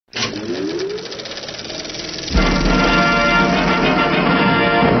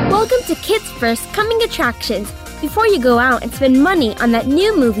to Kids First Coming Attractions. Before you go out and spend money on that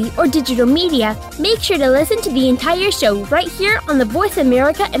new movie or digital media, make sure to listen to the entire show right here on the Voice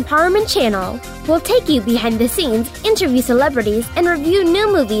America Empowerment Channel. We'll take you behind the scenes, interview celebrities, and review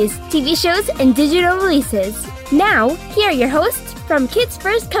new movies, TV shows, and digital releases. Now, here are your hosts from Kids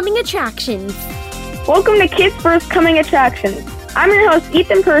First Coming Attractions. Welcome to Kids First Coming Attractions. I'm your host,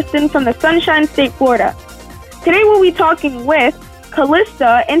 Ethan Person from the Sunshine State, Florida. Today we'll be talking with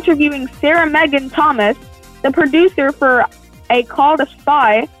Calista, interviewing Sarah Megan Thomas, the producer for A Call to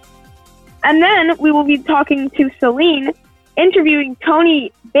Spy. And then we will be talking to Selene, interviewing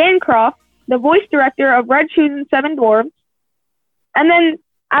Tony Bancroft, the voice director of Red Shoes and Seven Dwarfs. And then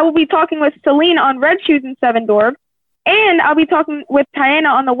I will be talking with Selene on Red Shoes and Seven Dwarfs. And I'll be talking with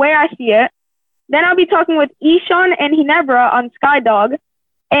Tiana on The Way I See It. Then I'll be talking with Eshaan and Ginebra on Skydog,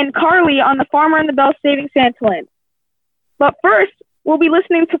 and Carlee on The Farmer and the Belle Saving Santaland. But first, we'll be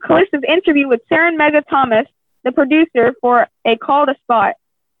listening to Calista's interview with Sarah Megan Thomas, the producer for A Call to Spy.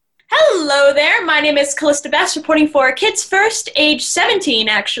 Hello there, my name is Calista Best, reporting for Kids First, age 17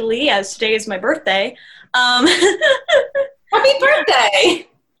 actually, as today is my birthday. Happy birthday!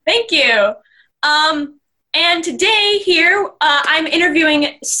 Thank you. And today here, I'm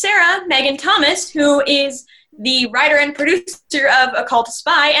interviewing Sarah Megan Thomas, who is the writer and producer of A Call to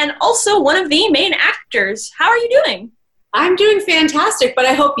Spy, and also one of the main actors. How are you doing? I'm doing fantastic, but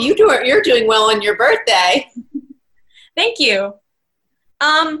I hope you're doing well on your birthday. Thank you.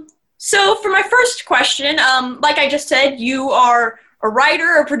 So for my first question, like I just said, you are a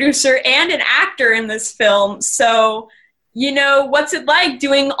writer, a producer, and an actor in this film. So, you know, what's it like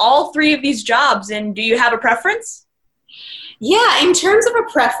doing all three of these jobs, and do you have a preference? Yeah, in terms of a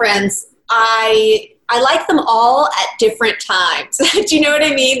preference, I like them all at different times. Do you know what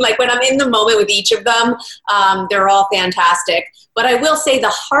I mean? Like when I'm in the moment with each of them, they're all fantastic. But I will say the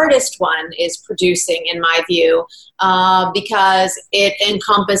hardest one is producing, in my view, because it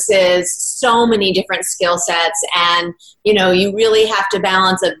encompasses so many different skill sets, and you know, you really have to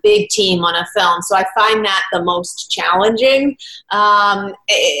balance a big team on a film. So I find that the most challenging. And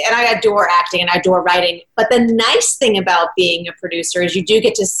I adore acting and I adore writing. But the nice thing about being a producer is you do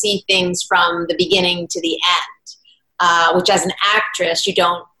get to see things from the beginning to the end, which as an actress you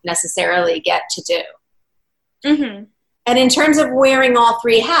don't necessarily get to do. Mm-hmm. And in terms of wearing all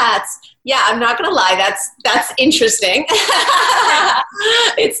three hats, yeah, I'm not going to lie, that's interesting.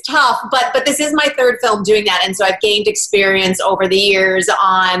 It's tough, but this is my third film doing that, and so I've gained experience over the years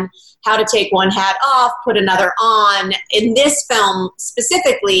on how to take one hat off, put another on. In this film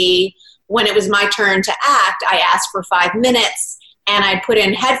specifically, when it was my turn to act, I asked for 5 minutes, and I put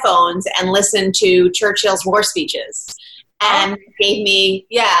in headphones and listened to Churchill's war speeches, and it gave me,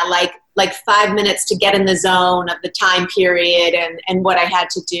 like 5 minutes to get in the zone of the time period and what I had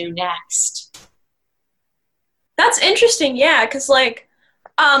to do next. That's interesting, yeah, because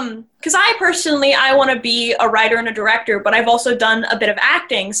I personally, I want to be a writer and a director, but I've also done a bit of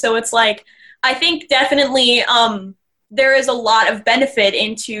acting, so it's like, I think definitely there is a lot of benefit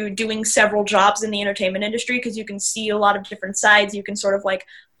into doing several jobs in the entertainment industry, because you can see a lot of different sides, you can sort of like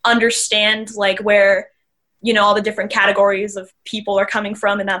understand like where, you know, all the different categories of people are coming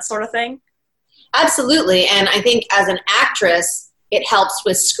from and that sort of thing. Absolutely. And I think as an actress, it helps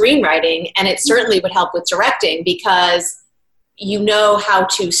with screenwriting, and it certainly would help with directing, because you know how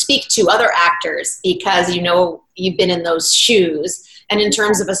to speak to other actors because you know you've been in those shoes. And in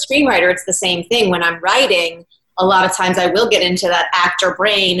terms of a screenwriter, it's the same thing. When I'm writing, a lot of times I will get into that actor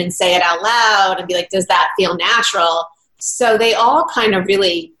brain and say it out loud and be like, does that feel natural? So they all kind of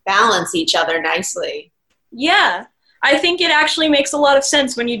really balance each other nicely. Yeah, I think it actually makes a lot of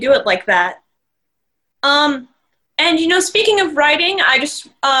sense when you do it like that. And, you know, speaking of writing, I just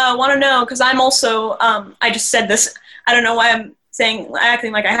want to know, because I'm also, I just said this, I don't know why I'm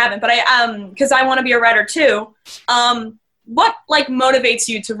acting like I haven't, but because I want to be a writer too. What, like, motivates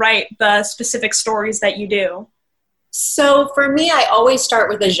you to write the specific stories that you do? So for me, I always start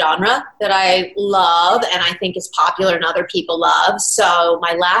with a genre that I love and I think is popular and other people love. So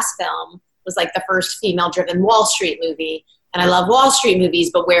my last film was like the first female-driven Wall Street movie. And I love Wall Street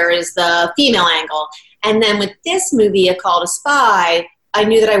movies, but where is the female angle? And then with this movie, A Call to Spy, I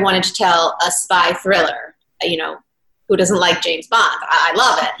knew that I wanted to tell a spy thriller. You know, who doesn't like James Bond? I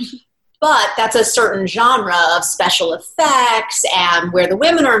love it. But that's a certain genre of special effects and where the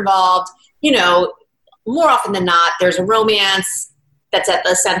women are involved. You know, more often than not, there's a romance that's at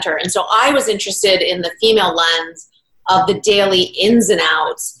the center. And so I was interested in the female lens of the daily ins and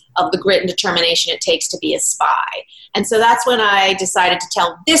outs of the grit and determination it takes to be a spy. And so that's when I decided to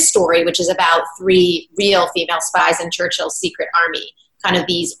tell this story, which is about 3 real female spies in Churchill's secret army, kind of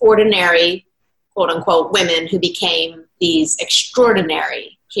these ordinary, quote unquote, women who became these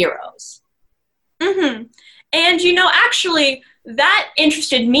extraordinary heroes. Mm-hmm. And, actually, that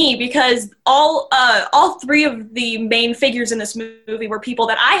interested me because all three of the main figures in this movie were people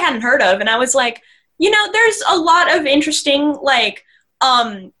that I hadn't heard of. And I was like, there's a lot of interesting, like,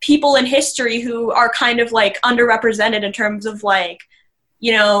 people in history who are kind of, like, underrepresented in terms of, like,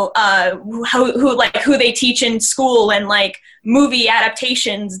 who they teach in school and, like, movie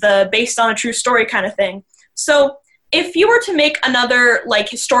adaptations, the based on a true story kind of thing. So if you were to make another, like,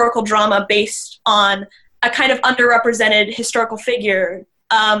 historical drama based on a kind of underrepresented historical figure,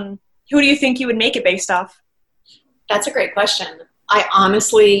 who do you think you would make it based off? That's a great question. I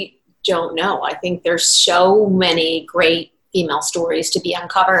honestly don't know. I think there's so many great female stories to be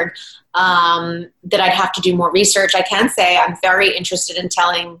uncovered that I'd have to do more research. I can say I'm very interested in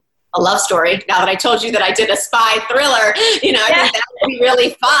telling a love story. Now that I told you that I did a spy thriller, I think that would be really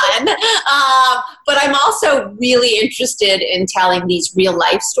fun. But I'm also really interested in telling these real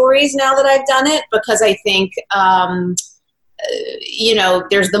life stories now that I've done it, because I think,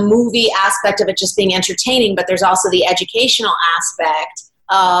 there's the movie aspect of it just being entertaining, but there's also the educational aspect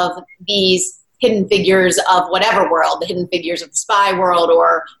of these hidden figures of whatever world, the hidden figures of the spy world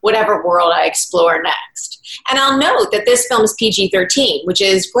or whatever world I explore next. And I'll note that this film is PG-13, which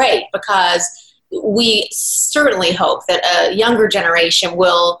is great because we certainly hope that a younger generation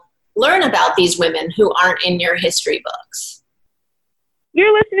will learn about these women who aren't in your history books.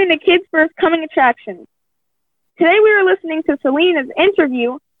 You're listening to Kids First Coming Attractions. Today we are listening to Selene's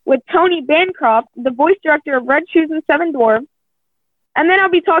interview with Tony Bancroft, the voice director of Red Shoes and Seven Dwarfs. And then I'll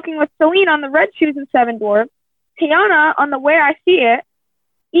be talking with Selene on the Red Shoes and Seven Dwarfs, Tiana on The Way I See It,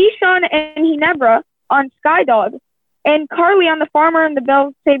 Eshaan and Ginebra on Sky Dog, and Carlee on The Farmer and the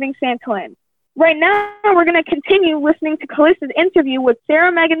Belle Saving Santaland. Right now, we're going to continue listening to Calista's interview with Sarah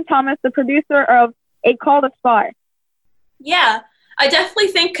Megan Thomas, the producer of A Call to Spy. Yeah, I definitely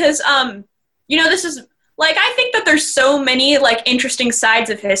think because, this is, like, I think that there's so many, like, interesting sides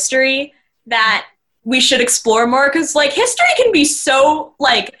of history that we should explore more, because, like, history can be so,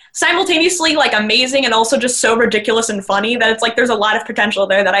 like, simultaneously, like, amazing and also just so ridiculous and funny that it's like there's a lot of potential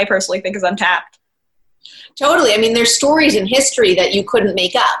there that I personally think is untapped. Totally. I mean, there's stories in history that you couldn't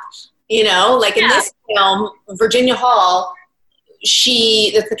make up, like in this film, Virginia Hall,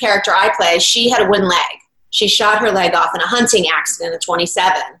 that's the character I play, she had a wooden leg. She shot her leg off in a hunting accident at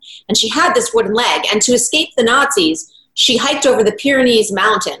 27, and she had this wooden leg, and to escape the Nazis, she hiked over the Pyrenees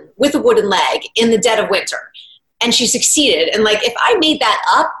mountain with a wooden leg in the dead of winter, and she succeeded. And, like, if I made that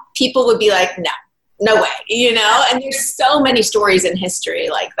up, people would be like, no way, and there's so many stories in history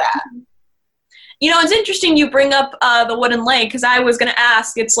like that. It's interesting you bring up the wooden leg, because I was going to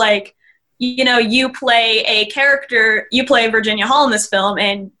ask, it's like, you play a character, you play Virginia Hall in this film,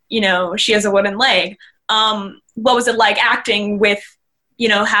 and, she has a wooden leg. What was it like acting with,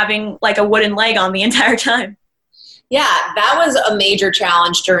 having, like, a wooden leg on the entire time? Yeah, that was a major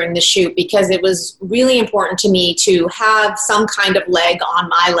challenge during the shoot because it was really important to me to have some kind of leg on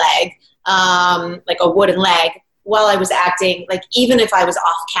my leg, like a wooden leg, while I was acting, like even if I was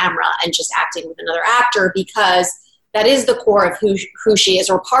off camera and just acting with another actor, because that is the core of who she is,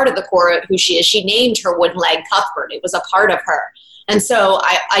 or part of the core of who she is. She named her wooden leg Cuthbert. It was a part of her. And so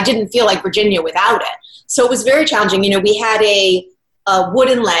I didn't feel like Virginia without it. So it was very challenging. We had a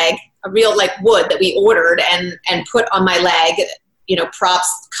wooden leg, a real, like, wood that we ordered and put on my leg,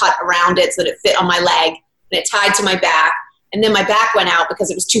 props cut around it so that it fit on my leg, and it tied to my back. And then my back went out because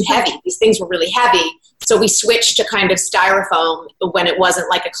it was too heavy. These things were really heavy. So we switched to kind of styrofoam when it wasn't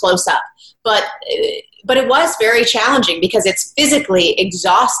like a close-up. But it was very challenging because it's physically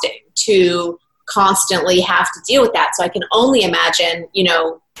exhausting to constantly have to deal with that. So I can only imagine,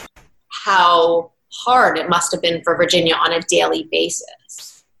 how hard it must have been for Virginia on a daily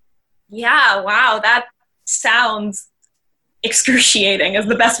basis. Yeah, wow, that sounds excruciating is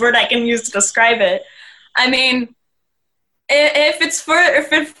the best word I can use to describe it. I mean, if it's for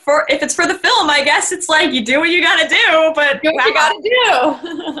the film, I guess it's like you do what you gotta do, but do what you gotta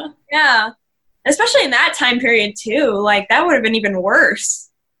do. Yeah, especially in that time period too. Like that would have been even worse.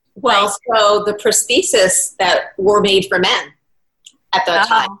 Well, so the prostheses that were made for men at the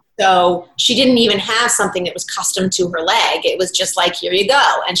time. So she didn't even have something that was custom to her leg. It was just like, here you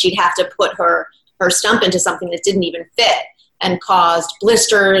go. And she'd have to put her stump into something that didn't even fit and caused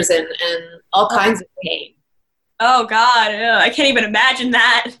blisters and all kinds of pain. Oh, God. Ew, I can't even imagine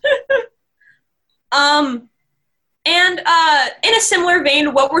that. And in a similar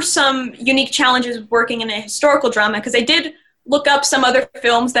vein, what were some unique challenges working in a historical drama? Because I did look up some other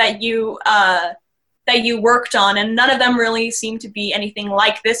films that you that you worked on, and none of them really seem to be anything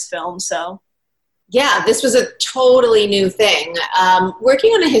like this film, so. Yeah, this was a totally new thing.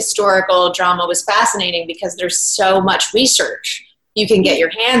 Working on a historical drama was fascinating because there's so much research you can get your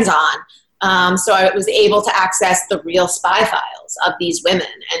hands on. So I was able to access the real spy files of these women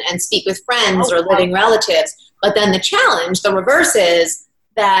and speak with friends or living relatives. But then the challenge, the reverse is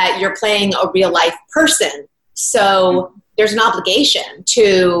that you're playing a real life person. So there's an obligation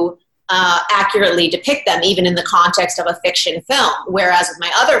to accurately depict them, even in the context of a fiction film. Whereas with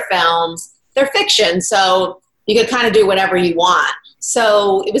my other films, they're fiction, so you could kind of do whatever you want.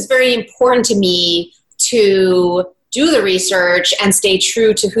 So it was very important to me to do the research and stay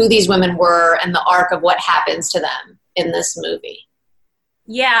true to who these women were and the arc of what happens to them in this movie.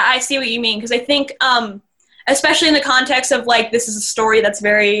 Yeah, I see what you mean, because I think, especially in the context of, like, this is a story that's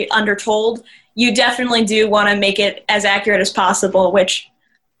very undertold, you definitely do want to make it as accurate as possible, which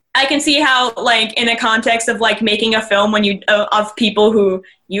I can see how, like, in a context of, like, making a film when you of people who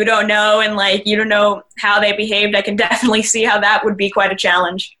you don't know and, like, you don't know how they behaved, I can definitely see how that would be quite a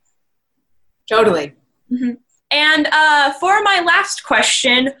challenge. Totally. Mm-hmm. And for my last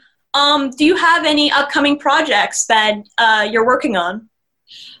question, do you have any upcoming projects that you're working on?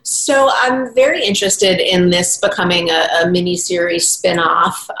 So I'm very interested in this becoming a mini-series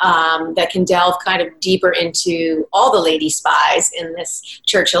spin-off that can delve kind of deeper into all the lady spies in this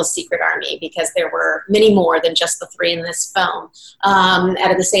Churchill's Secret Army, because there were many more than just the 3 in this film. And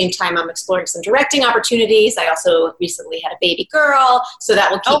at the same time, I'm exploring some directing opportunities. I also recently had a baby girl, so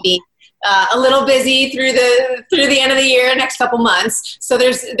that will keep me a little busy through the end of the year, next couple months. So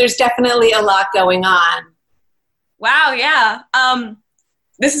there's definitely a lot going on. Wow, yeah.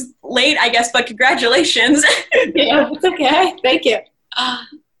 This is late, I guess, but congratulations. Yeah, it's okay. Thank you.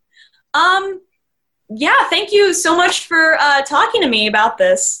 Yeah, thank you so much for talking to me about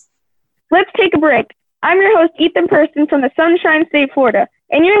this. Let's take a break. I'm your host, Ethan Person from the Sunshine State, Florida,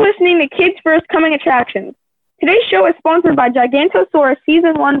 and you're listening to Kids First Coming Attractions. Today's show is sponsored by Gigantosaurus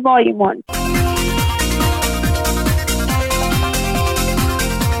Season 1, Volume 1.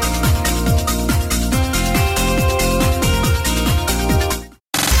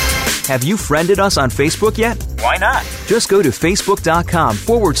 Have you friended us on Facebook yet? Why not? Just go to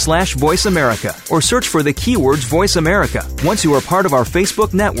facebook.com/Voice America or search for the keywords Voice America. Once you are part of our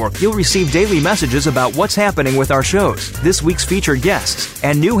Facebook network, you'll receive daily messages about what's happening with our shows, this week's featured guests,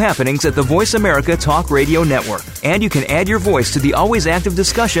 and new happenings at the Voice America Talk Radio Network. And you can add your voice to the always active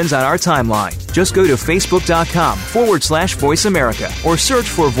discussions on our timeline. Just go to facebook.com/Voice America or search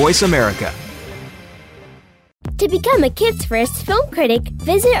for Voice America. To become a Kids First film critic,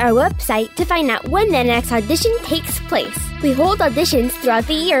 visit our website to find out when the next audition takes place. We hold auditions throughout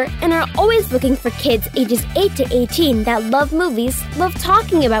the year and are always looking for kids ages 8 to 18 that love movies, love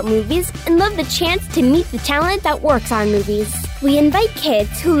talking about movies, and love the chance to meet the talent that works on movies. We invite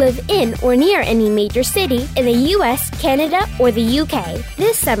kids who live in or near any major city in the US, Canada, or the UK.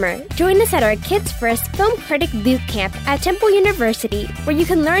 This summer, join us at our Kids First Film Critic Boot Camp at Temple University, where you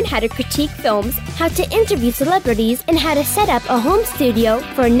can learn how to critique films, how to interview celebrities, and how to set up a home studio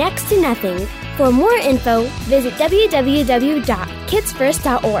for next to nothing. For more info, visit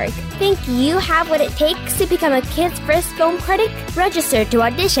www.kidsfirst.org. Think you have what it takes to become a Kids First film critic? Register to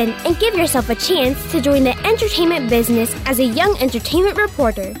audition and give yourself a chance to join the entertainment business as a young entertainment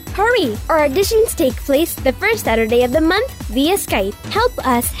reporter. Hurry! Our auditions take place the first Saturday of the month via Skype. Help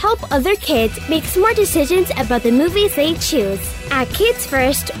us help other kids make smart decisions about the movies they choose. At Kids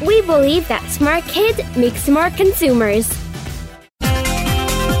First, we believe that smart kids make smart consumers.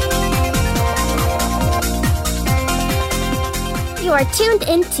 You are tuned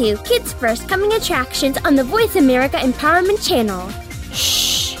into Kids First Coming Attractions on the Voice America Empowerment Channel.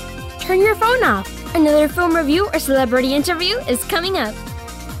 Shh! Turn your phone off. Another film review or celebrity interview is coming up.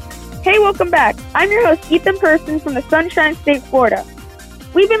 Hey, welcome back. I'm your host, Ethan Person from the Sunshine State, Florida.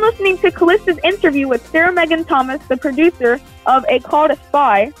 We've been listening to Calista's interview with Sarah Megan Thomas, the producer of A Call to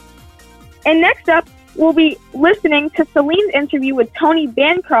Spy. And next up, we'll be listening to Selene's interview with Tony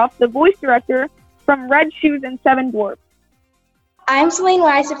Bancroft, the voice director from Red Shoes and Seven Dwarfs. I'm Selene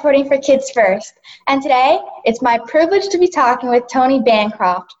Wise, reporting for Kids First, and today it's my privilege to be talking with Tony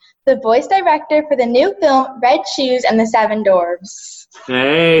Bancroft, the voice director for the new film Red Shoes and the Seven Dwarfs.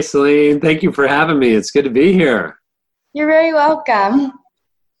 Hey, Selene. Thank you for having me. It's good to be here. You're very welcome.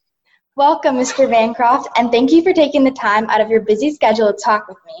 Welcome, Mr. Bancroft, and thank you for taking the time out of your busy schedule to talk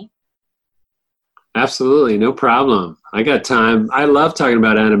with me. Absolutely, no problem. I got time. I love talking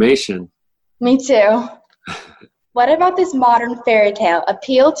about animation. Me too. What about this modern fairy tale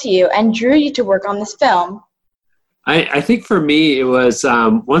appealed to you and drew you to work on this film? I think for me, it was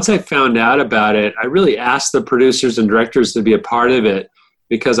once I found out about it, I really asked the producers and directors to be a part of it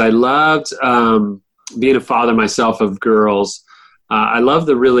because I loved being a father myself of girls. I love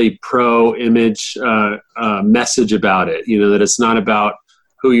the really pro-image message about it, that it's not about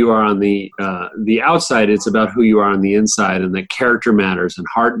who you are on the outside, it's about who you are on the inside, and that character matters and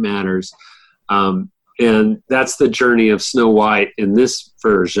heart matters. And that's the journey of Snow White in this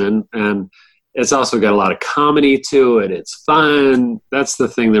version. And it's also got a lot of comedy to it. It's fun. That's the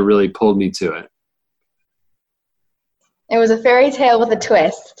thing that really pulled me to it. It was a fairy tale with a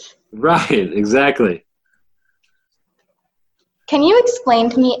twist. Right, exactly. Can you explain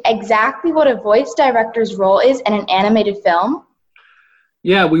to me exactly what a voice director's role is in an animated film?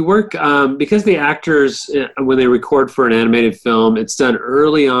 Yeah, we work, because the actors, when they record for an animated film, it's done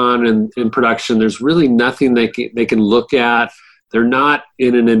early on in production. There's really nothing they can look at. They're not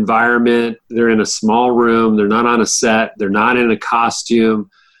in an environment. They're in a small room. They're not on a set. They're not in a costume.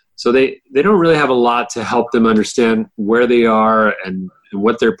 So they don't really have a lot to help them understand where they are and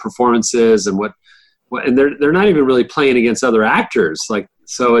what their performance is and and they're not even really playing against other actors.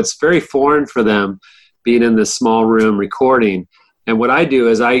 So it's very foreign for them being in this small room recording. And what I do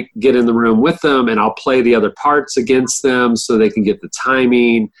is I get in the room with them and I'll play the other parts against them so they can get the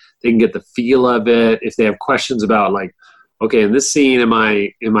timing, they can get the feel of it. If they have questions about okay, in this scene, am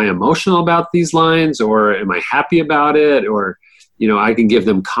I emotional about these lines or am I happy about it? Or, I can give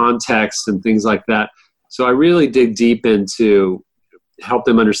them context and things like that. So I really dig deep into help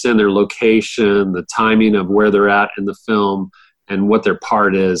them understand their location, the timing of where they're at in the film and what their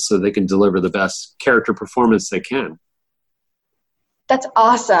part is so they can deliver the best character performance they can. That's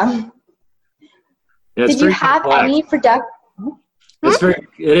awesome. Yeah, Did you have complex. any production?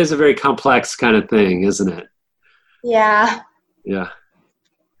 It is a very complex kind of thing, isn't it? Yeah. Yeah.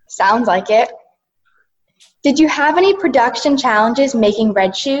 Sounds like it. Did you have any production challenges making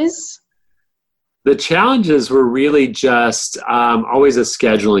Red Shoes? The challenges were really just always a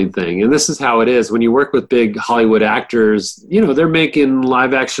scheduling thing. And this is how it is. When you work with big Hollywood actors, they're making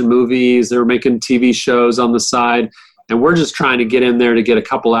live action movies, they're making TV shows on the side. And we're just trying to get in there to get a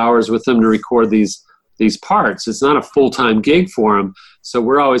couple hours with them to record these parts. It's not a full-time gig for them. So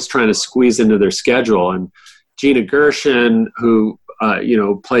we're always trying to squeeze into their schedule. And Gina Gershon, who,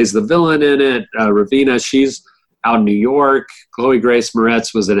 plays the villain in it, Ravina, she's out in New York. Chloe Grace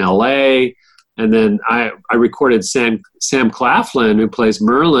Moretz was in LA. And then I recorded Sam Claflin, who plays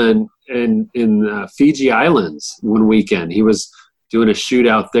Merlin in Fiji Islands one weekend. He was doing a shoot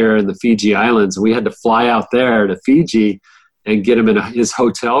out there in the Fiji Islands. We had to fly out there to Fiji and get him in his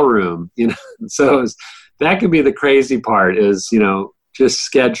hotel room. So that could be the crazy part is, just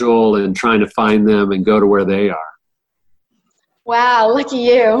schedule and trying to find them and go to where they are. Wow, lucky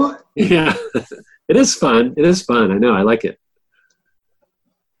you. Yeah, it is fun. It is fun. I know. I like it.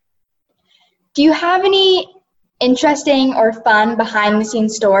 Do you have any interesting or fun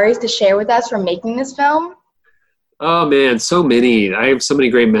behind-the-scenes stories to share with us from making this film? Oh, man, so many. I have so many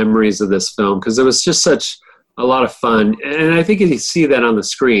great memories of this film because it was just such a lot of fun. And I think you see that on the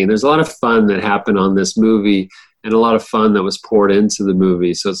screen. There's a lot of fun that happened on this movie and a lot of fun that was poured into the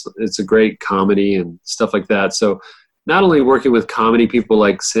movie. So it's a great comedy and stuff like that. So not only working with comedy people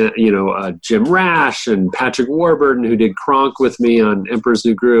like, Jim Rash and Patrick Warburton, who did Kronk with me on Emperor's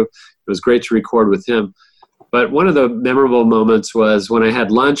New Groove. It was great to record with him. But one of the memorable moments was when I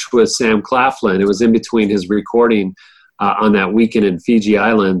had lunch with Sam Claflin. It was in between his recording on that weekend in Fiji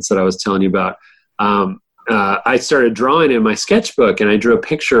Islands that I was telling you about. I started drawing in my sketchbook, and I drew a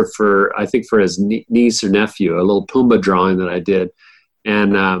picture for his niece or nephew, a little Pumbaa drawing that I did.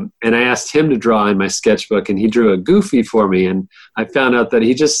 And I asked him to draw in my sketchbook, and he drew a Goofy for me. And I found out that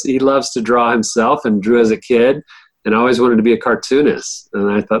he loves to draw himself and drew as a kid and always wanted to be a cartoonist.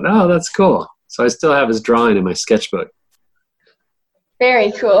 And I thought, oh, that's cool. So I still have his drawing in my sketchbook.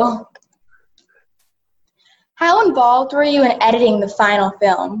 Very cool. How involved were you in editing the final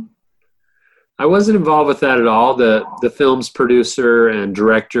film? I wasn't involved with that at all. The film's producer and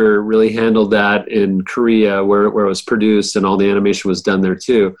director really handled that in Korea where it was produced and all the animation was done there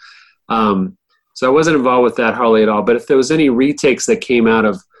too. So I wasn't involved with that hardly at all. But if there was any retakes that came out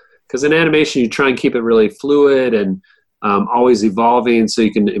of, because in animation you try and keep it really fluid and always evolving so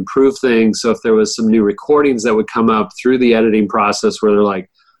you can improve things. So if there was some new recordings that would come up through the editing process where they're like,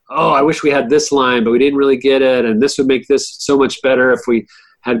 oh, I wish we had this line, but we didn't really get it. And this would make this so much better if we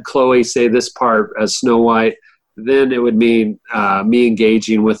had Chloe say this part as Snow White, then it would mean me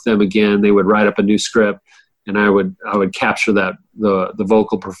engaging with them again. They would write up a new script and I would capture that, the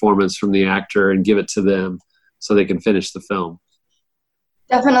vocal performance from the actor and give it to them so they can finish the film.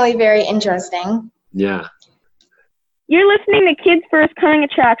 Definitely very interesting. Yeah. You're listening to Kids First Coming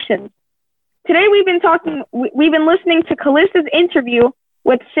Attractions. Today we've been listening to Calista's interview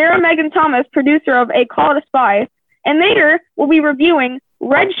with Sarah Megan Thomas, producer of A Call to Spy, and later we'll be reviewing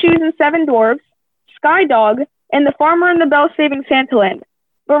Red Shoes and Seven Dwarfs, Sky Dog, and The Farmer and the Belle Saving Santaland.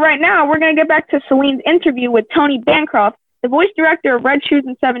 But right now we're going to get back to Selene's interview with Tony Bancroft, the voice director of Red Shoes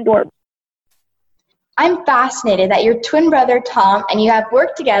and Seven Dwarfs. I'm fascinated that your twin brother Tom and you have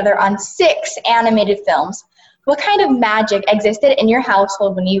worked together on 6 animated films. What kind of magic existed in your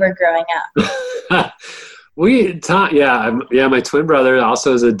household when you were growing up? My twin brother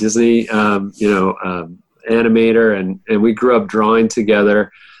also is a Disney, animator, and we grew up drawing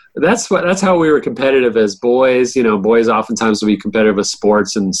together. That's how we were competitive as boys. You know, boys oftentimes would be competitive with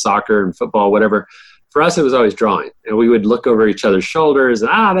sports and soccer and football, whatever. For us, it was always drawing, and we would look over each other's shoulders,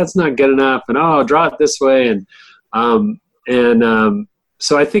 and that's not good enough, and draw it this way,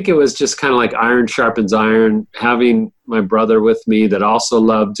 so I think it was just kind of like iron sharpens iron. Having my brother with me that also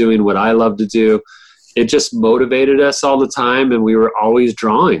loved doing what I love to do, it just motivated us all the time, and we were always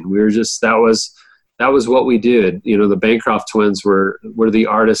drawing. We were just that was what we did. You know, the Bancroft twins were the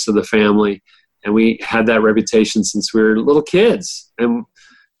artists of the family, and we had that reputation since we were little kids, and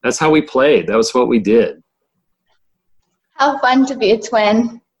that's how we played. That was what we did. How fun to be a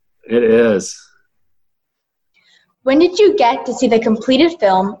twin. It is. When did you get to see the completed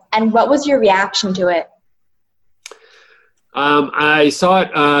film, and what was your reaction to it? I saw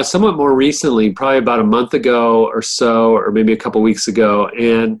it somewhat more recently, probably about a month ago or so, or maybe a couple weeks ago,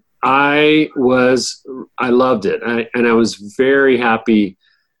 and I loved it, and I was very happy.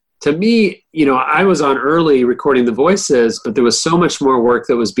 To me, I was on early recording the voices, but there was so much more work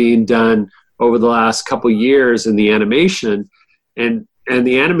that was being done over the last couple years in the animation, and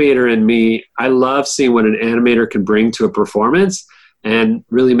the animator in me, I love seeing what an animator can bring to a performance and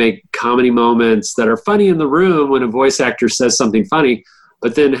really make comedy moments that are funny in the room when a voice actor says something funny,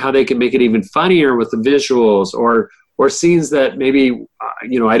 but then how they can make it even funnier with the visuals or scenes that maybe,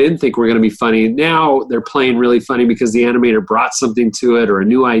 I didn't think were going to be funny. Now they're playing really funny because the animator brought something to it or a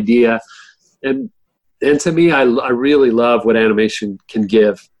new idea. And to me, I really love what animation can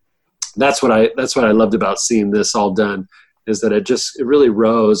give. That's what I loved about seeing this all done, is that it really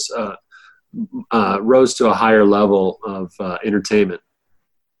rose to a higher level of entertainment.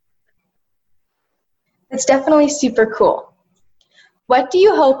 It's definitely super cool. What do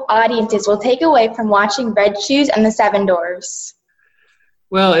you hope audiences will take away from watching Red Shoes and the Seven Dwarfs?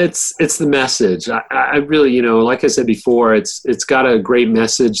 Well, it's the message. I really, like I said before, it's got a great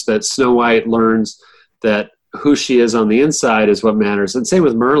message that Snow White learns that who she is on the inside is what matters. And same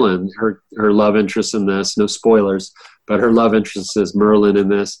with Merlin, her love interest in this, no spoilers, but her love interest is Merlin in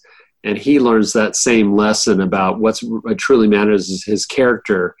this. And he learns that same lesson about what truly matters is his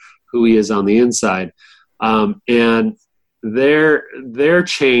character, who he is on the inside. And their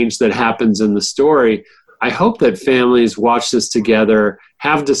change that happens in the story, I hope that families watch this together,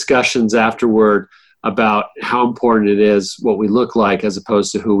 have discussions afterward about how important it is what we look like as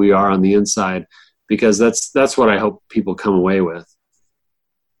opposed to who we are on the inside, because that's what I hope people come away with.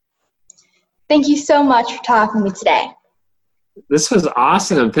 Thank you so much for talking to me today. This was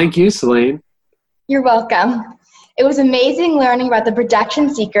awesome. Thank you, Selene. You're welcome. It was amazing learning about the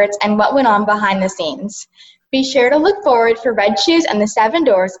production secrets and what went on behind the scenes. Be sure to look forward for Red Shoes and the Seven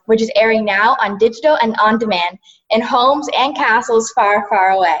Dwarfs, which is airing now on digital and on demand in homes and castles far,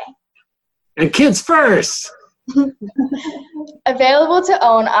 far away. And kids first! Available to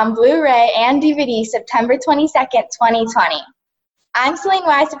own on Blu-ray and DVD September 22nd, 2020. I'm Selene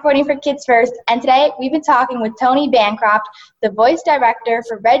Wise, reporting for Kids First, and today we've been talking with Tony Bancroft, the voice director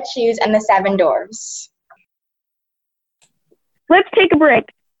for Red Shoes and the Seven Dwarfs. Let's take a break.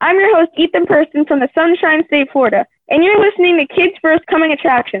 I'm your host, Ethan Person from the Sunshine State, Florida, and you're listening to Kids First Coming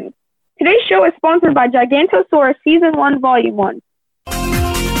Attractions. Today's show is sponsored by Gigantosaurus Season 1, Volume 1.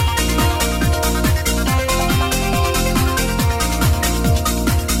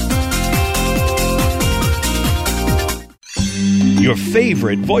 Your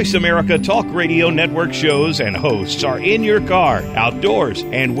favorite Voice America Talk Radio Network shows and hosts are in your car, outdoors,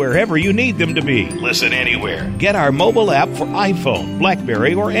 and wherever you need them to be. Listen anywhere. Get our mobile app for iPhone,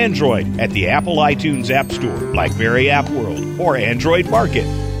 BlackBerry, or Android at the Apple iTunes App Store, BlackBerry App World, or Android Market.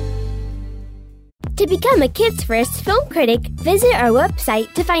 To become a Kids First film critic, visit our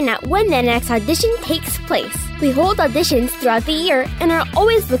website to find out when the next audition takes place. We hold auditions throughout the year and are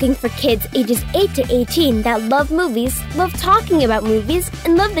always looking for kids ages 8 to 18 that love movies, love talking about movies,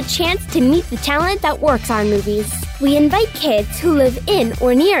 and love the chance to meet the talent that works on movies. We invite kids who live in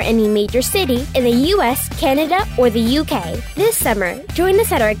or near any major city in the US, Canada, or the UK. This summer, join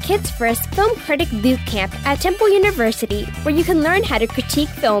us at our Kids First Film Critic Boot Camp at Temple University, where you can learn how to critique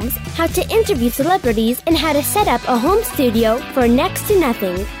films, how to interview celebrities, and how to set up a home studio for next to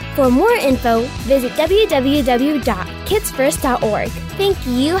nothing. For more info, visit www.kidsfirst.org. Think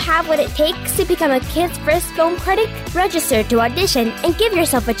you have what it takes to become a Kids First film critic? Register to audition and give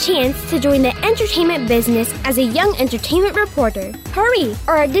yourself a chance to join the entertainment business as a young entertainment reporter. Hurry!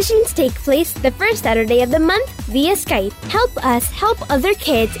 Our auditions take place the first Saturday of the month via Skype. Help us help other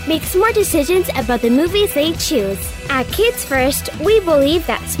kids make smart decisions about the movies they choose. At Kids First, we believe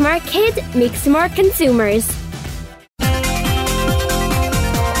that smart kids make smart consumers.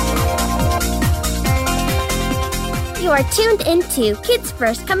 You are tuned into Kids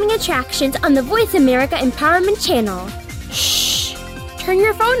First Coming Attractions on the Voice America Empowerment Channel. Shh! Turn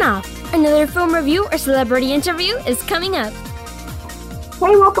your phone off. Another film review or celebrity interview is coming up.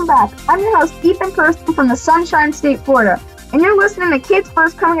 Hey, welcome back. I'm your host, Ethan Kirsten from the Sunshine State, Florida, and you're listening to Kids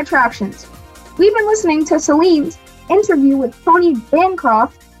First Coming Attractions. We've been listening to Selene's interview with Tony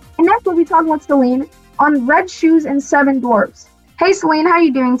Bancroft, and next we'll be talking with Selene on Red Shoes and Seven Dwarfs. Hey, Selene, how are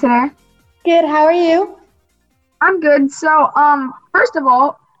you doing today? Good, how are you? I'm good. So, first of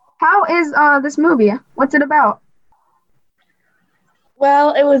all, how is this movie? What's it about?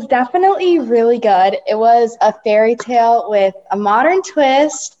 Well, it was definitely really good. It was a fairy tale with a modern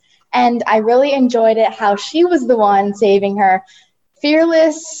twist, and I really enjoyed it how she was the one saving her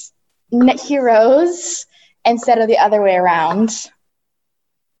fearless heroes instead of the other way around.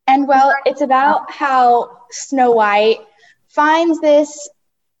 And, well, it's about how Snow White finds this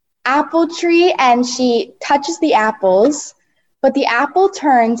apple tree and she touches the apples, but the apple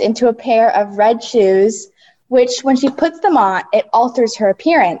turns into a pair of red shoes, which when she puts them on, it alters her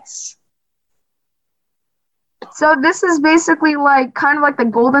appearance. So this is basically like kind of like the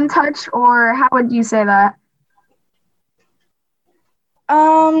golden touch, or how would you say that?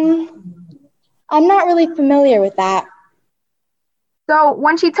 I'm not really familiar with that. So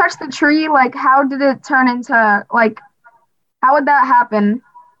when she touched the tree, like how did it turn into, like, how would that happen?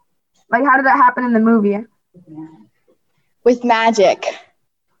 Like, how did that happen in the movie? With magic.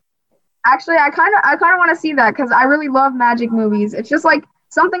 Actually, I kind of want to see that because I really love magic movies. It's just like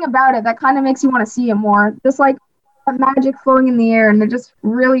something about it that kind of makes you want to see it more. Just like that magic flowing in the air, and it just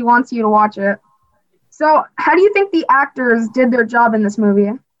really wants you to watch it. So, how do you think the actors did their job in this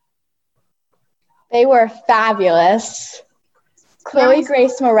movie? They were fabulous. Chloe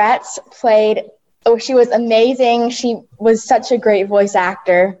Grace Moretz she was amazing. She was such a great voice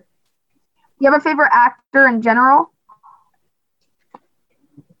actor. You have a favorite actor in general?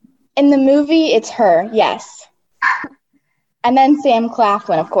 In the movie, it's her, yes. And then Sam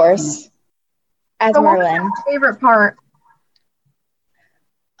Claflin, of course, as Merlin. What's your favorite part?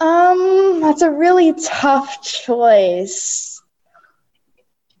 That's a really tough choice.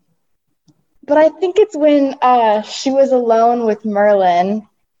 But I think it's when she was alone with Merlin.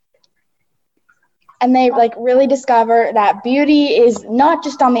 And they really discover that beauty is not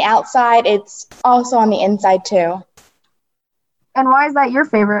just on the outside, it's also on the inside too. And why is that your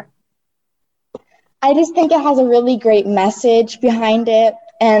favorite? I just think it has a really great message behind it.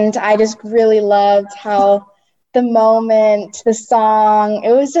 And I just really loved how the moment, the song,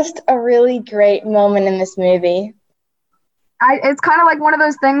 it was just a really great moment in this movie. It's kind of like one of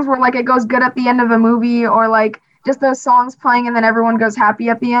those things where it goes good at the end of a movie, or just those songs playing and then everyone goes happy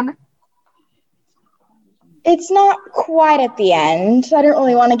at the end. It's not quite at the end. I don't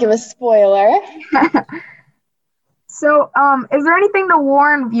really want to give a spoiler. So, is there anything to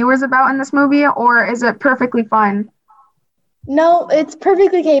warn viewers about in this movie, or is it perfectly fine? No, it's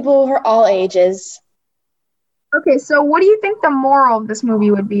perfectly capable for all ages. Okay, so what do you think the moral of this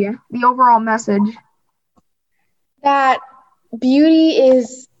movie would be? The overall message? That beauty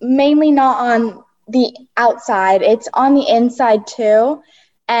is mainly not on the outside. It's on the inside too.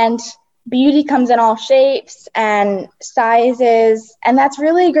 And beauty comes in all shapes and sizes, and that's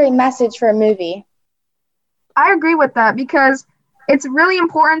really a great message for a movie. I agree with that because it's really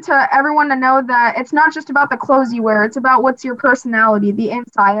important to everyone to know that it's not just about the clothes you wear, it's about what's your personality, the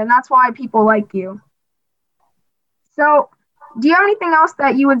inside, and that's why people like you. So, do you have anything else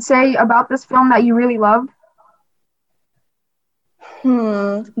that you would say about this film that you really loved?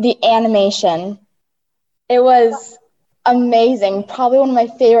 The animation. It was amazing. Probably one of my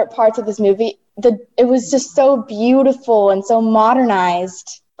favorite parts of this movie. It was just so beautiful and so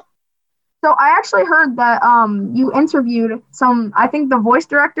modernized. So I actually heard that you interviewed I think the voice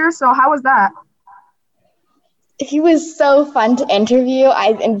director. So how was that? He was so fun to interview.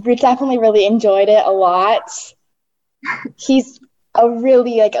 I definitely really enjoyed it a lot. He's a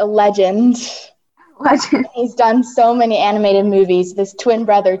really, a legend. Legend. He's done so many animated movies. This twin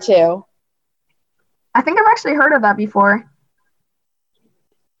brother, too. I think I've actually heard of that before.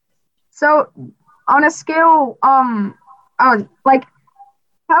 So, on a scale, how do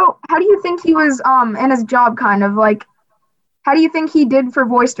you think he was, in his job, kind of, how do you think he did for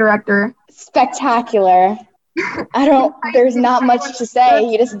voice director? Spectacular. There's not much to say.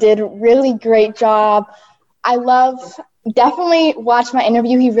 He just did a really great job. Definitely watch my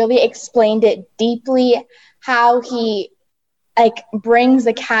interview. He really explained it deeply, how he, brings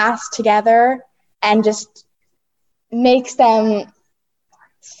the cast together and just makes them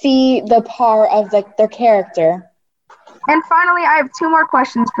see the part of their character. And finally, I have 2 more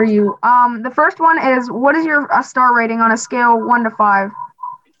questions for you. The first one is, what is your star rating on a scale 1 to 5?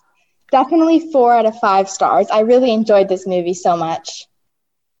 Definitely 4 out of 5 stars. I really enjoyed this movie so much.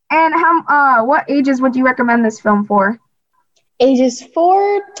 And what ages would you recommend this film for? Ages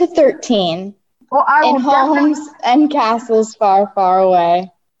 4 to 13. Well, I will in homes and castles far, far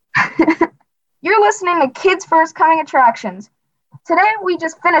away. You're listening to Kids First Coming Attractions. Today, we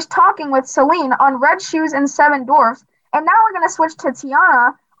just finished talking with Selene on Red Shoes and Seven Dwarfs, and now we're going to switch to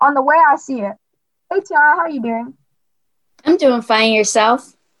Tiana on The Way I See It. Hey, Tiana, how are you doing? I'm doing fine.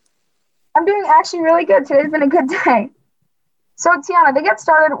 Yourself? I'm doing actually really good. Today's been a good day. So, Tiana, to get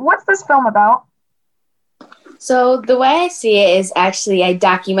started, what's this film about? So, The Way I See It is actually a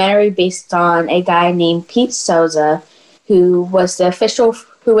documentary based on a guy named Pete Souza, who is a official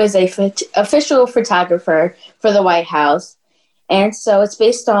photographer for the White House. And so it's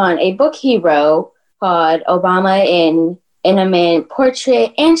based on a book he wrote called Obama in a Minute,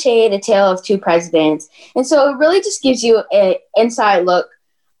 Portrait and Shade, A Tale of Two Presidents. And so it really just gives you an inside look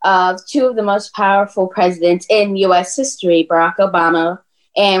of 2 of the most powerful presidents in U.S. history, Barack Obama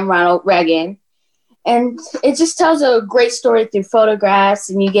and Ronald Reagan. And it just tells a great story through photographs,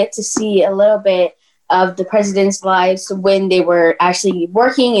 and you get to see a little bit of the presidents' lives when they were actually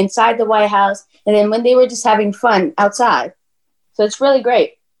working inside the White House and then when they were just having fun outside. So it's really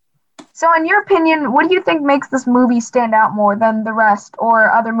great. So in your opinion, what do you think makes this movie stand out more than the rest or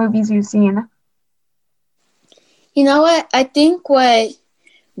other movies you've seen? You know what? I think what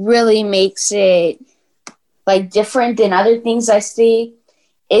really makes it different than other things I see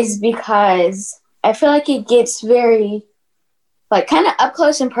is because I feel like it gets very kind of up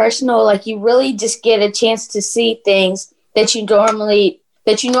close and personal. You really just get a chance to see things that you normally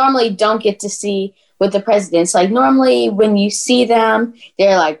don't get to see with the presidents. Normally when you see them,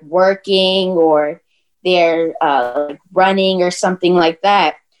 they're working or they're running or something like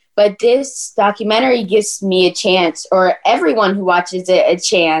that. But this documentary gives me a chance, or everyone who watches it, a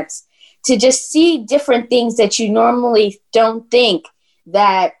chance to just see different things that you normally don't think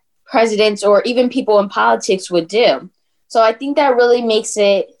that presidents or even people in politics would do. So I think that really makes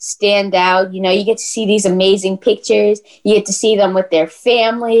it stand out. You get to see these amazing pictures. You get to see them with their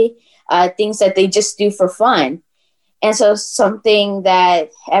family, things that they just do for fun. And so something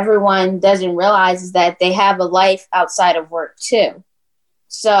that everyone doesn't realize is that they have a life outside of work too.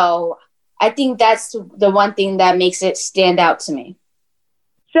 So I think that's the one thing that makes it stand out to me.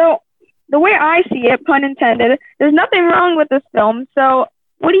 So the way I see it, pun intended, there's nothing wrong with this film. So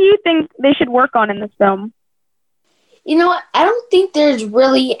what do you think they should work on in this film? You know what? I don't think there's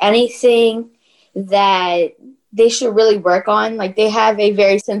really anything that they should really work on. They have a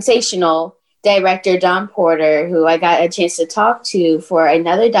very sensational director, Dawn Porter, who I got a chance to talk to for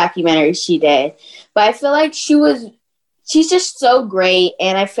another documentary she did. But I feel like she's just so great,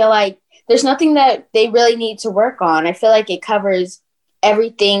 and I feel like there's nothing that they really need to work on. I feel like it covers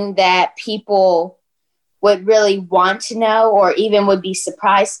everything that people would really want to know or even would be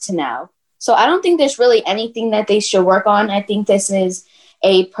surprised to know. So I don't think there's really anything that they should work on. I think this is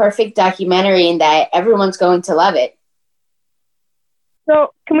a perfect documentary and that everyone's going to love it.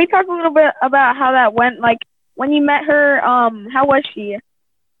 So can we talk a little bit about how that went? When you met her, how was she?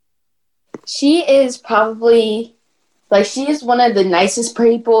 She is probably, she is one of the nicest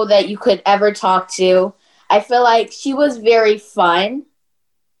people that you could ever talk to. I feel like she was very fun.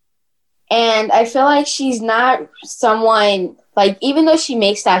 And I feel like she's not someone, even though she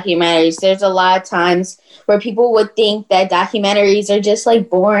makes documentaries, there's a lot of times where people would think that documentaries are just,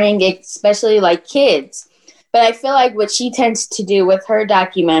 boring, especially, kids. But I feel like what she tends to do with her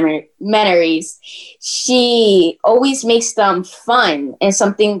documentaries, she always makes them fun and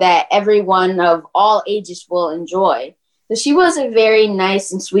something that everyone of all ages will enjoy. So she was a very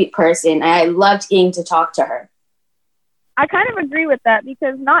nice and sweet person. I loved getting to talk to her. I kind of agree with that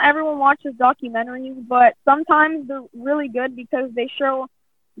because not everyone watches documentaries, but sometimes they're really good because they show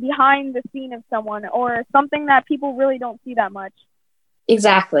behind the scene of someone or something that people really don't see that much.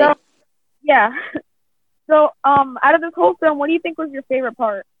 Exactly. So, yeah. So, out of this whole film, what do you think was your favorite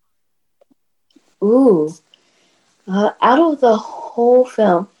part? Ooh. Out of the whole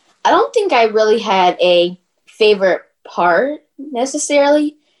film, I don't think I really had a favorite part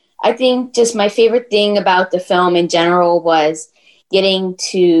necessarily. I think just my favorite thing about the film in general was getting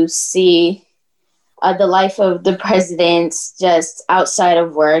to see the life of the presidents just outside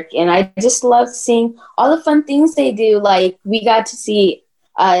of work. And I just loved seeing all the fun things they do. Like, we got to see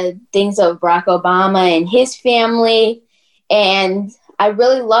things of Barack Obama and his family. And I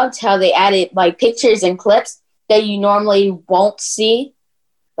really loved how they added, like, pictures and clips that you normally won't see,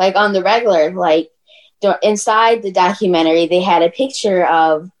 like, on the regular. Like, inside the documentary, they had a picture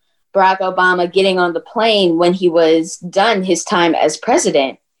of Barack Obama getting on the plane when he was done his time as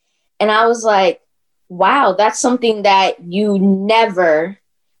president. And I was like, wow, that's something that you never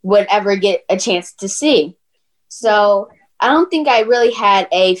would ever get a chance to see. So I don't think I really had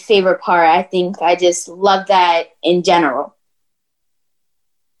a favorite part. I think I just love that in general.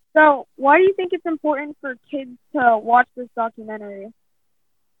 So why do you think it's important for kids to watch this documentary?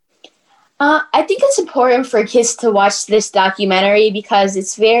 I think it's important for kids to watch this documentary because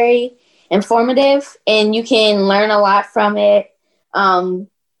it's very informative and you can learn a lot from it.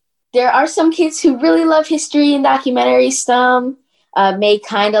 There are some kids who really love history and documentaries. Some may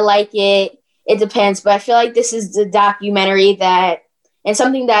kind of like it. It depends. But I feel like this is the documentary that, and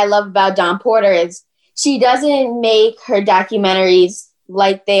something that I love about Dawn Porter is she doesn't make her documentaries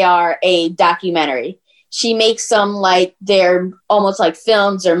like they are a documentary. She makes them like they're almost like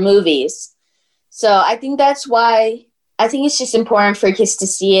films or movies. So I think that's why I think it's just important for kids to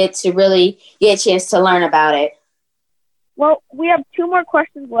see it, to really get a chance to learn about it. Well, we have 2 more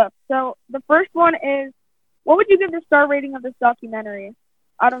questions left. So the first one is, what would you give the star rating of this documentary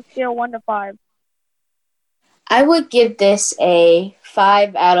out of scale 1 to 5? I would give this a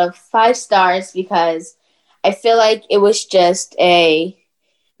 5 out of 5 stars because I feel like it was just a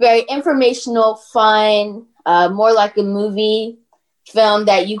very informational, fun, more like a movie film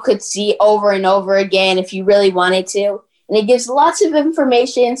that you could see over and over again if you really wanted to. And it gives lots of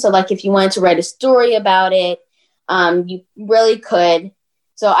information. So like if you wanted to write a story about it, you really could.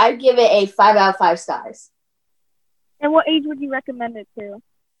 So I'd give it a 5 out of 5 stars. And what age would you recommend it to?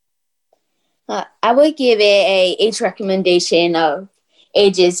 I would give it a age recommendation of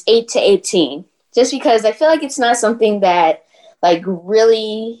ages 8 to 18. Just because I feel like it's not something that like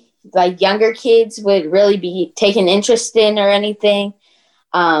really like younger kids would really be taking interest in or anything.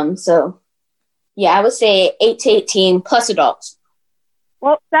 So yeah, I would say 8 to 18 plus adults.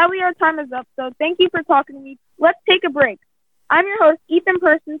 Well, sadly our time is up, so thank you for talking to me. Let's take a break. I'm your host, Ethan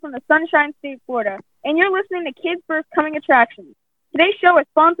Person from the Sunshine State, Florida, and you're listening to Kids First Coming Attractions. Today's show is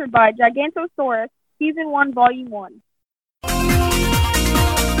sponsored by Gigantosaurus, Season 1, Volume 1.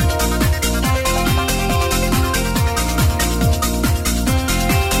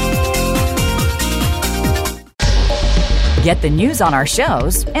 Get the news on our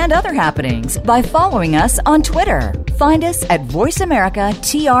shows and other happenings by following us on Twitter. Find us at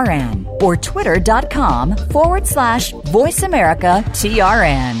VoiceAmericaTRN or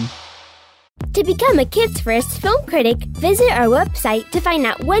twitter.com/VoiceAmericaTRN. To become a Kids First film critic, visit our website to find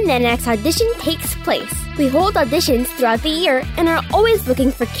out when the next audition takes place. We hold auditions throughout the year and are always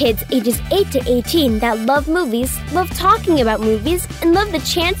looking for kids ages 8 to 18 that love movies, love talking about movies, and love the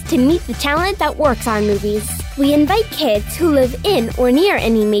chance to meet the talent that works on movies. We invite kids who live in or near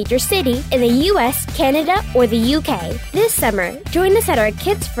any major city in the US, Canada, or the UK. This summer, join us at our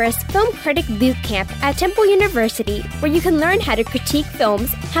Kids First Film Critic Boot Camp at Temple University, where you can learn how to critique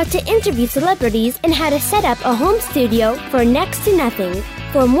films, how to interview celebrities, and how to set up a home studio for next to nothing.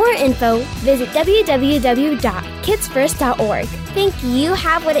 For more info, visit www.kidsfirst.org. Think you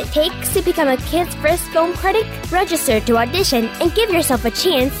have what it takes to become a Kids First film critic? Register to audition and give yourself a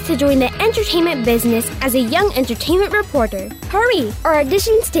chance to join the entertainment business as a young entertainment reporter. Hurry! Our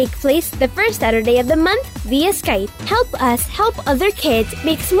auditions take place the first Saturday of the month via Skype. Help us help other kids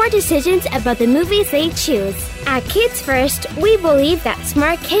make smart decisions about the movies they choose. At Kids First, we believe that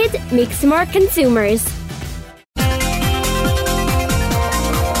smart kids make smart consumers.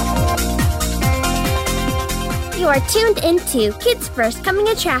 You are tuned into Kids First Coming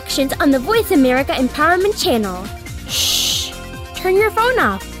Attractions on the Voice America Empowerment Channel. Shh! Turn your phone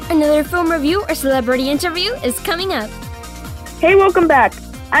off. Another film review or celebrity interview is coming up. Hey, welcome back.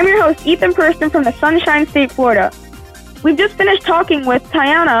 I'm your host, Ethan Person from the Sunshine State, Florida. We've just finished talking with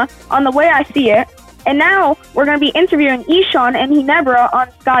Tiana on The Way I See It, and now we're going to be interviewing Eshaan and Ginebra on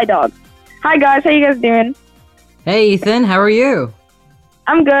Skydog. Hi guys, how you guys doing? Hey Ethan, how are you?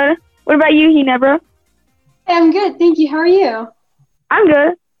 I'm good. What about you, Ginebra? Hey, I'm good, thank you. How are you? I'm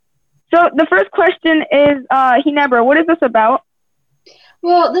good. So the first question is, Ginebra, what is this about?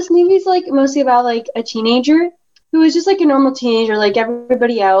 Well, this movie's like mostly about like a teenager who is just like a normal teenager like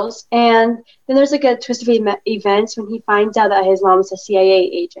everybody else, and then there's like a twist of events when he finds out that his mom is a CIA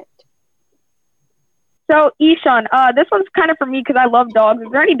agent. So, Eshaan, this one's kind of for me because I love dogs. Is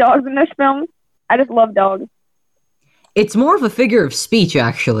there any dogs in this film? I just love dogs. It's more of a figure of speech,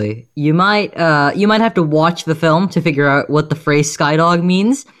 actually. You might have to watch the film to figure out what the phrase "skydog"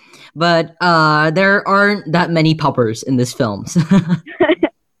 means, but there aren't that many puppers in this film.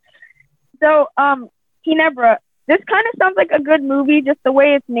 So, Ginebra, this kind of sounds like a good movie, just the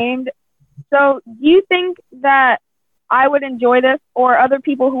way it's named. So, do you think that I would enjoy this, or other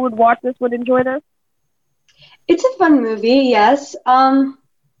people who would watch this would enjoy this? It's a fun movie, yes.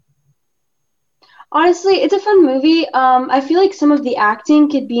 Honestly, it's a fun movie. I feel like some of the acting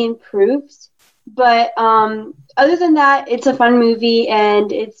could be improved, but other than that, it's a fun movie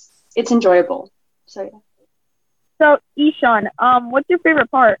and it's enjoyable. So yeah. So, Eshaan, what's your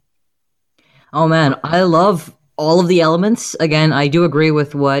favorite part? Oh man, I love all of the elements. Again, I do agree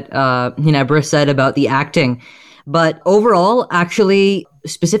with what Ginebra said about the acting, but overall, actually,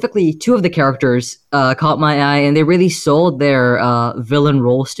 specifically, two of the characters caught my eye, and they really sold their villain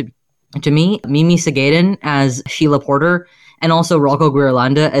roles to me. Mimi Sagaden as Sheila Porter, and also Rocco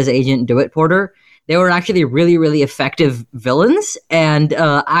Guirlanda as Agent DeWitt Porter. They were actually really, really effective villains, and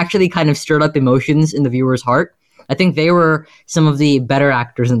actually kind of stirred up emotions in the viewer's heart. I think they were some of the better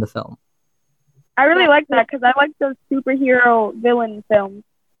actors in the film. I really like that because I like those superhero villain films.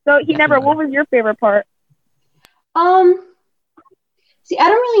 So, Ginebra, what was your favorite part? See, I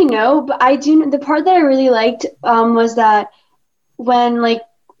don't really know, but I do. The part that I really liked was that when like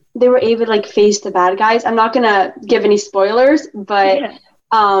they were able to like face the bad guys. I'm not gonna give any spoilers, but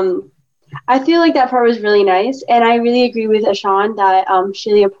I feel like that part was really nice, and I really agree with Eshaan that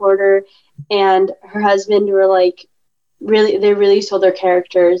Sheila Porter and her husband were like they really sold their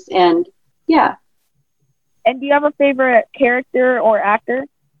characters, and yeah. And do you have a favorite character or actor?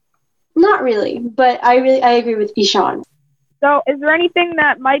 Not really, but I agree with Eshaan. So, is there anything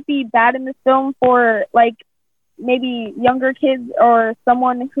that might be bad in this film for like maybe younger kids or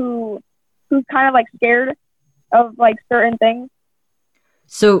someone who's kind of like scared of like certain things?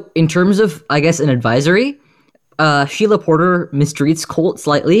 So, in terms of, I guess, an advisory, Sheila Porter mistreats Colt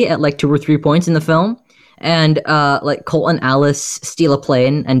slightly at like 2 or 3 points in the film. And like Colt and Alice steal a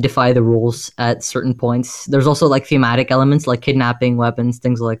plane and defy the rules at certain points. There's also like thematic elements like kidnapping, weapons,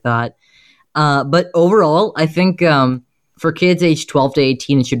 things like that. But overall, I think for kids aged 12 to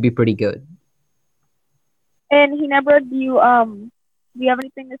 18, it should be pretty good. And Ginebra, do you have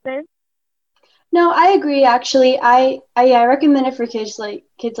anything to say? No, I agree. Actually, I recommend it for kids like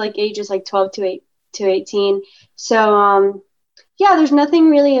ages like 12 to 18. So yeah, there's nothing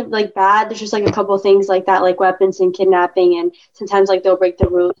really like bad. There's just like a couple of things like that, like weapons and kidnapping, and sometimes like they'll break the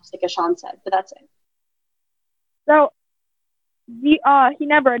rules, like Eshaan said. But that's it. So,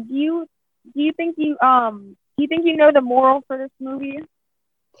 Ginebra, do you think you know the moral for this movie?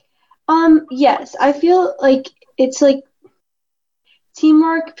 Yes, I feel like it's like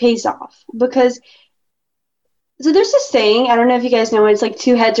teamwork pays off because so there's this saying, I don't know if you guys know it, it's like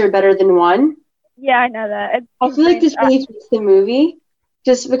 2 heads are better than 1. Yeah, I know that. I feel like this really fits the movie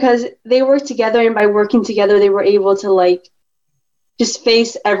just because they worked together, and by working together they were able to like just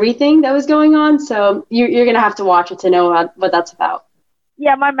face everything that was going on. So you're gonna have to watch it to know what that's about.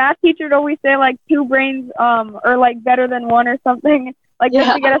 Yeah, my math teacher would always say like 2 brains are like better than 1 or something. Like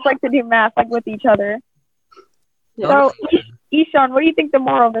just to get us like to do math like with each other. Yeah. So Eshaan, what do you think the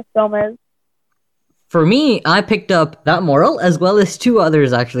moral of this film is? For me, I picked up that moral as well as 2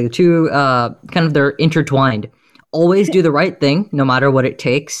 others, actually. 2 kind of they're intertwined. Always do the right thing, no matter what it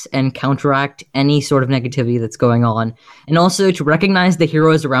takes, and counteract any sort of negativity that's going on. And also to recognize the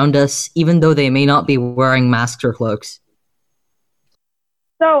heroes around us, even though they may not be wearing masks or cloaks.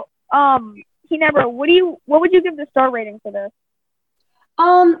 So, Ginebra, what would you give the star rating for this?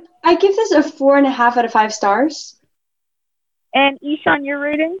 I give this a 4.5 out of 5 stars. And Eshaan, your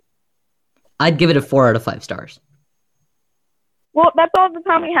rating? I'd give it a 4 out of 5 stars. Well, that's all the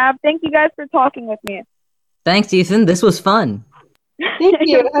time we have. Thank you guys for talking with me. Thanks, Ethan. This was fun. Thank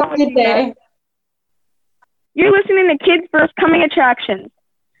you. Have a good day. You're listening to Kids First Coming Attractions.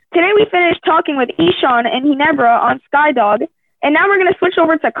 Today we finished talking with Eshaan and Ginebra on Skydog, and now we're going to switch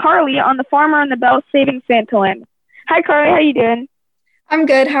over to Carlee on The Farmer and the Belle Saving Santaland. Hi, Carlee. How you doing? I'm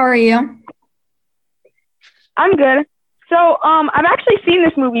good. How are you? I'm good. So, I've actually seen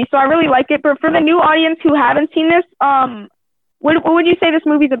this movie, so I really like it. But for the new audience who haven't seen this, What would you say this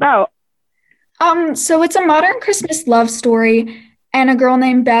movie's about? So it's a modern Christmas love story, and a girl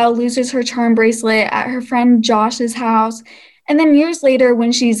named Belle loses her charm bracelet at her friend Josh's house. And then years later,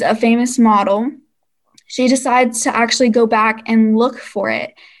 when she's a famous model, she decides to actually go back and look for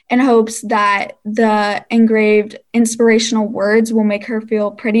it in hopes that the engraved inspirational words will make her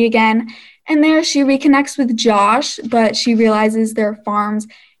feel pretty again. And there she reconnects with Josh, but she realizes their farm's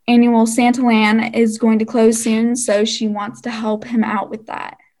annual Santaland is going to close soon, so she wants to help him out with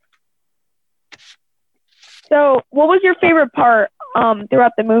that. So what was your favorite part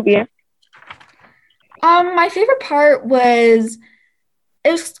throughout the movie? My favorite part was,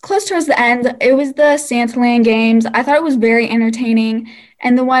 it was close towards the end. It was the Santaland games. I thought it was very entertaining.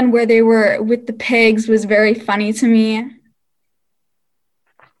 And the one where they were with the pigs was very funny to me.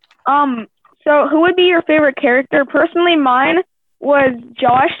 So who would be your favorite character? Personally, mine was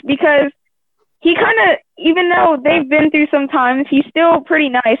Josh, because he kind of, even though they've been through some times, he's still pretty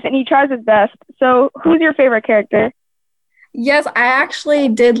nice and he tries his best. So who's your favorite character? Yes, I actually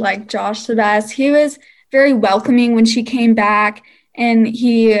did like Josh the best. He was very welcoming when she came back, and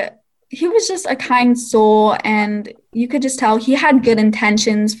he was just a kind soul, and you could just tell he had good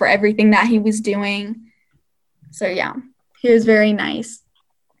intentions for everything that he was doing. So yeah, he was very nice.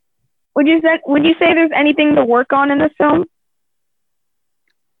 Would you say there's anything to work on in this film?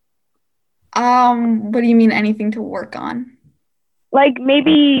 What do you mean, anything to work on? Like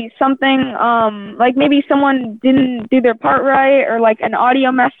maybe something, like maybe someone didn't do their part right, or like an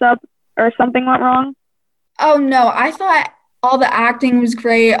audio mess up or something went wrong? Oh no, I thought all the acting was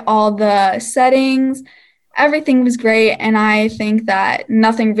great, all the settings, everything was great, and I think that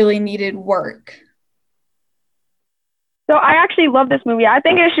nothing really needed work. So I actually love this movie. I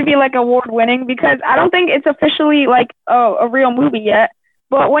think it should be like award-winning, because I don't think it's officially like a real movie yet.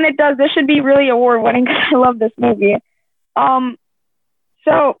 But when it does, this should be really award-winning, because I love this movie.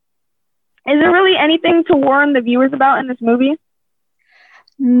 So is there really anything to warn the viewers about in this movie?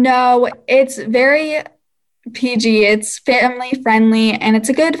 No, it's very PG. It's family-friendly, and it's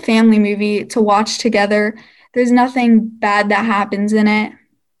a good family movie to watch together. There's nothing bad that happens in it.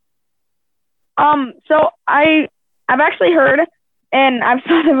 So I've actually heard, and I've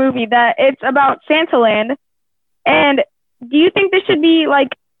saw the movie, that it's about Santaland. And do you think this should be like,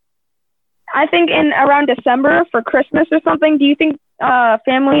 I think in around December for Christmas or something? Do you think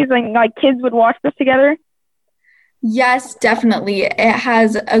families and like kids would watch this together? Yes, definitely. It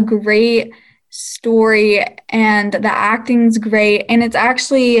has a great story, and the acting's great, and it's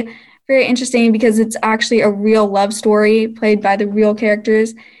actually very interesting because it's actually a real love story played by the real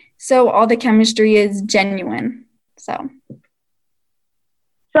characters. So all the chemistry is genuine. So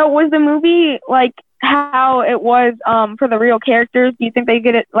was the movie like how it was for the real characters? Do you think they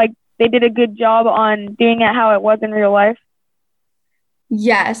did a good job on doing it how it was in real life?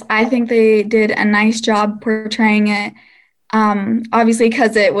 Yes, I think they did a nice job portraying it. Obviously,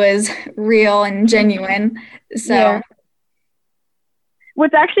 because it was real and genuine. So, yeah.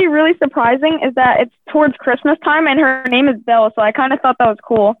 What's actually really surprising is that it's towards Christmas time, and her name is Belle. So I kind of thought that was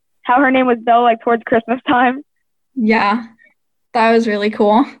cool, how her name was Belle, like towards Christmas time. Yeah, that was really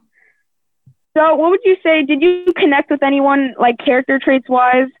cool. So, what would you say? Did you connect with anyone, like character traits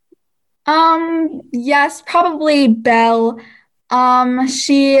wise? Yes, probably Belle.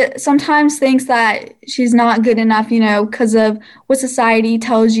 She sometimes thinks that she's not good enough, because of what society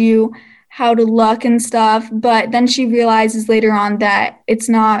tells you how to look and stuff. But then she realizes later on that it's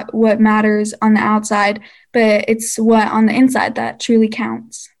not what matters on the outside, but it's what on the inside that truly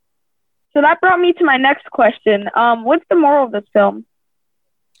counts. So that brought me to my next question. What's the moral of this film?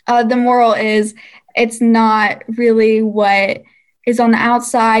 The moral is it's not really what is on the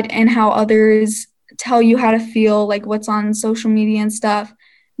outside and how others tell you how to feel, like what's on social media and stuff,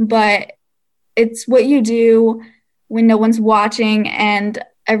 but it's what you do when no one's watching and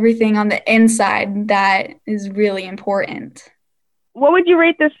everything on the inside that is really important. What would you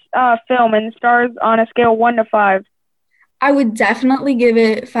rate this film in stars on a scale of 1 to 5? I would definitely give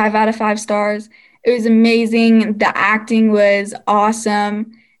it 5 out of 5 stars. It was amazing. The acting was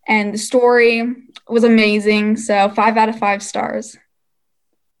awesome, and the story was amazing. So 5 out of 5 stars.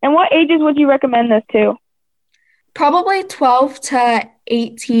 And what ages would you recommend this to? Probably 12 to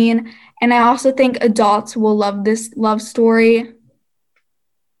 18. And I also think adults will love this love story.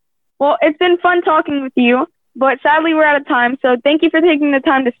 Well, it's been fun talking with you, but sadly we're out of time. So thank you for taking the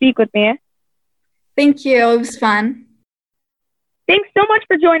time to speak with me. Thank you. It was fun. Thanks so much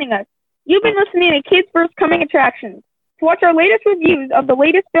for joining us. You've been listening to Kids First Coming Attractions. To watch our latest reviews of the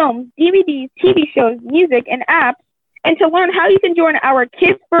latest films, DVDs, TV shows, music, and apps, and to learn how you can join our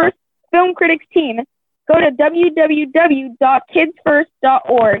Kids First Film Critics team, go to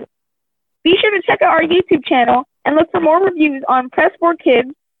www.kidsfirst.org. Be sure to check out our YouTube channel and look for more reviews on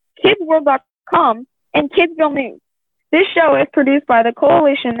Press4Kids, KidsWorld.com, and Kidsville News. This show is produced by the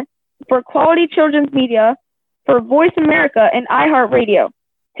Coalition for Quality Children's Media for Voice America and iHeartRadio.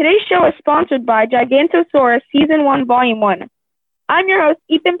 Today's show is sponsored by Gigantosaurus Season 1, Volume 1. I'm your host,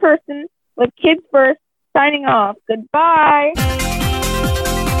 Ethan Person, with Kids First, signing off. Goodbye.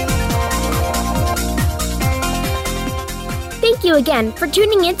 Thank you again for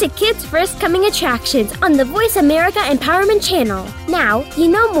tuning in to Kids First Coming Attractions on the Voice America Empowerment Channel. Now, you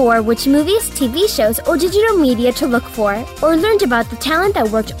know more which movies, TV shows, or digital media to look for, or learned about the talent that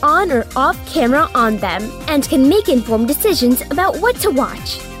worked on or off camera on them, and can make informed decisions about what to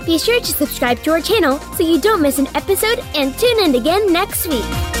watch. Be sure to subscribe to our channel so you don't miss an episode, and tune in again next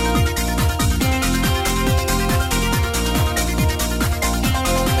week.